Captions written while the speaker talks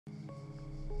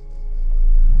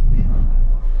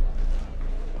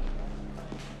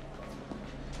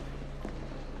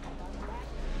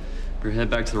Or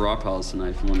head back to the Rock Palace tonight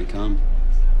if you want to come.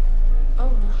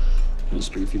 Oh. We'll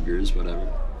just drink a few beers,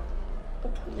 whatever.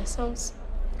 That sounds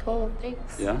cool,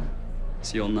 thanks. Yeah?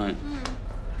 See you all night.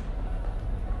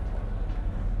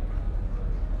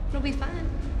 It'll be fun.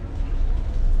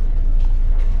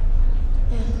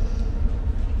 Yeah.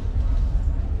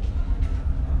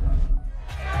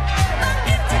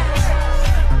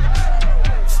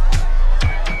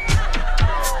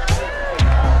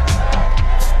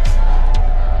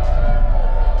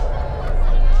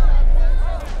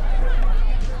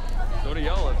 What are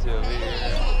y'all up to over here?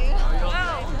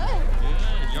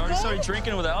 You already started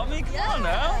drinking without me? Come on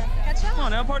now. Catch up. Come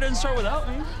on now, party doesn't start without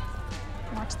me.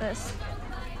 Watch this.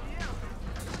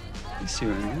 You see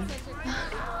what I mean?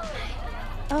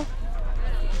 Oh.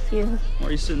 You. Why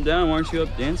are you sitting down? Why aren't you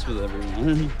up dancing with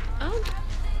everyone? Oh.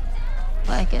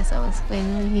 Well, I guess I was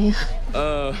waiting on you.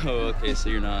 Oh, okay, so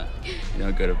you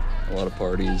don't go to a lot of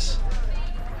parties.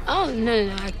 Oh, no.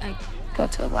 I go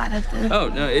to a lot of them. Oh,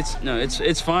 no,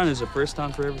 it's fine. There's a first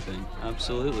time for everything.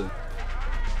 Absolutely.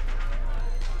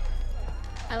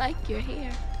 I like your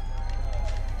hair.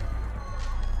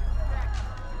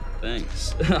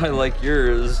 Thanks. I like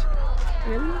yours.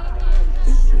 Really?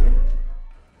 Thank you.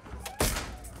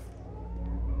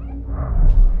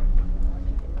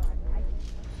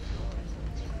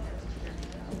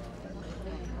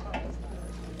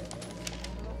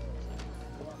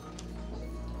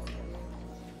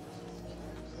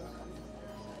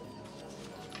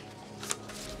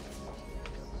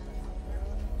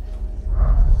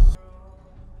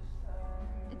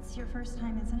 It's your first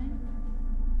time, isn't it?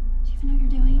 Do you even know what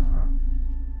you're doing?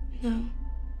 No.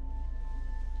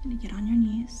 You're gonna get on your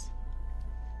knees,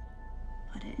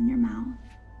 put it in your mouth,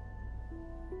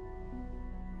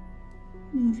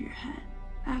 move your head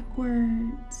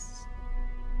backwards,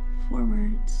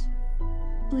 forwards.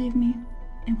 Believe me,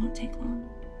 it won't take long.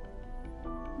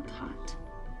 Look hot.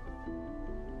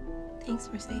 Thanks,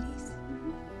 Mercedes.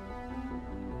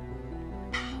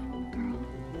 Girl.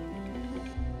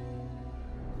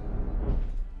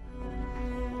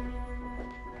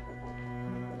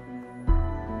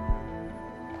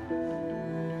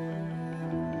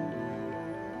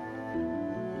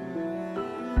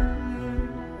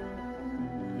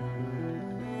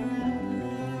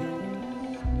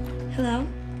 Hello?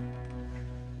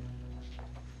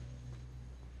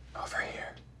 Over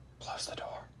here. Close the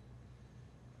door.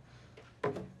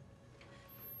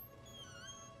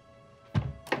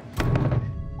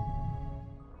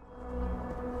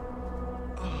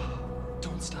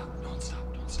 Don't stop. Don't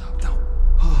stop. Don't stop. Don't.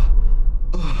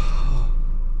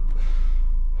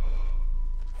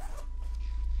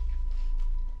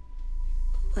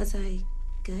 Was I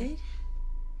good?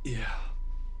 Yeah.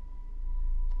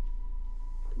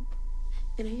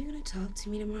 And are you gonna talk to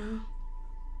me tomorrow?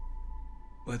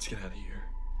 Let's get out of here.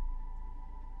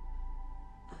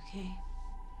 Okay.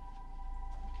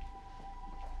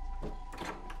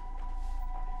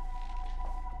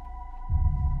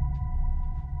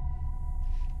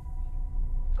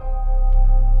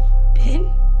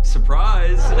 Ben?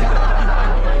 Surprise!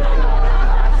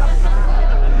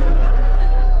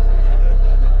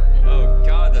 Oh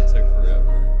God, that took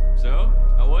forever. So,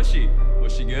 how was she?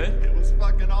 Was she good? It was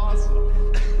fucking awesome.